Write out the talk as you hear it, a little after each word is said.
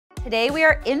Today we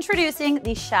are introducing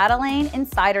the Chatelaine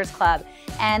Insiders Club,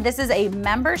 and this is a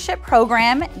membership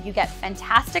program. You get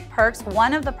fantastic perks,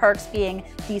 one of the perks being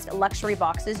these luxury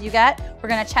boxes you get. We're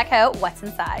gonna check out what's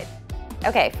inside.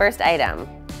 Okay, first item.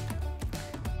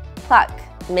 Pluck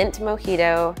mint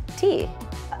mojito tea.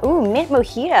 Ooh, mint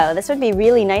mojito. This would be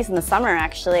really nice in the summer,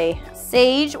 actually.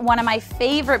 Sage, one of my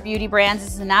favorite beauty brands.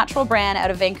 This is a natural brand out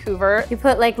of Vancouver. You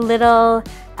put like little,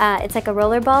 it's like a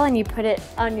roller ball, and you put it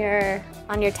on your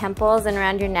temples and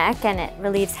around your neck, and it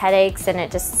relieves headaches, and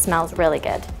it just smells really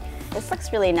good. This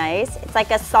looks really nice. It's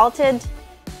like a salted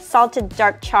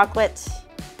dark chocolate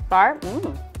bar.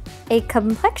 A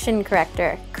complexion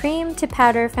corrector, cream to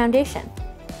powder foundation.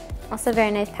 Also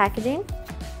very nice packaging.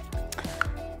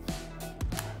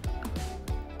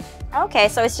 Okay,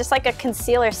 so it's just like a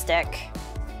concealer stick.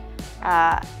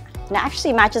 And it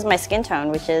actually matches my skin tone,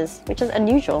 which is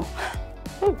unusual.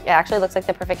 It actually looks like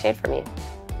the perfect shade for me.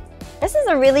 This is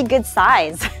a really good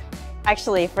size,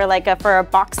 actually, for a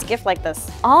box gift like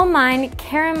this. All mine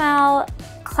caramel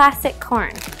classic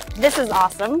corn. This is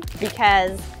awesome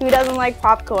because who doesn't like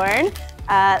popcorn?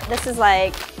 This is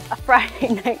like a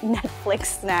Friday night Netflix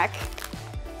snack.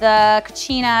 The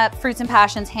Kachina Fruits and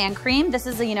Passions hand cream. This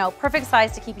is a perfect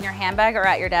size to keep in your handbag or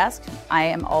at your desk. I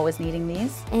am always needing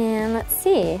these. And let's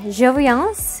see,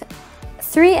 Joviance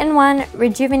 3-in-1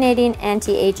 rejuvenating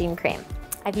anti-aging cream.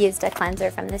 I've used a cleanser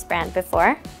from this brand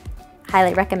before.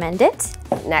 Highly recommend it.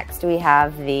 Next we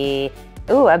have a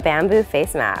bamboo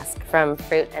face mask from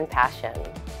Fruit and Passion.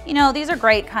 These are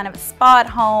great kind of spa at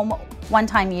home,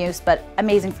 one-time use, but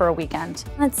amazing for a weekend.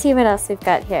 Let's see what else we've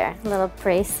got here. A little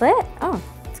bracelet. Oh,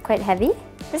 it's quite heavy.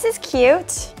 This is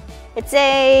cute. It's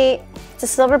a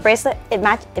silver bracelet. It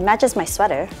matches my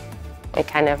sweater. It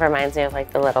kind of reminds me of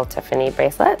like the little Tiffany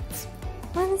bracelets.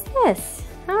 What is this?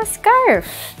 Oh, a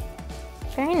scarf.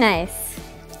 Very nice.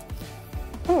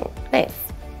 Nice.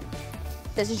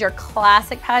 This is your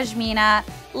classic pashmina.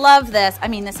 Love this. I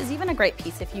mean, this is even a great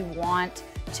piece if you want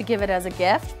to give it as a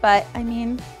gift, but I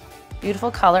mean,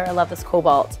 beautiful color. I love this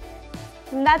cobalt.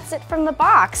 And that's it from the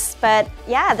box. But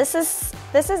yeah, this is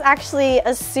actually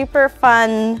a super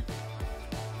fun.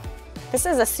 This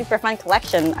is a super fun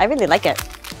collection. I really like it.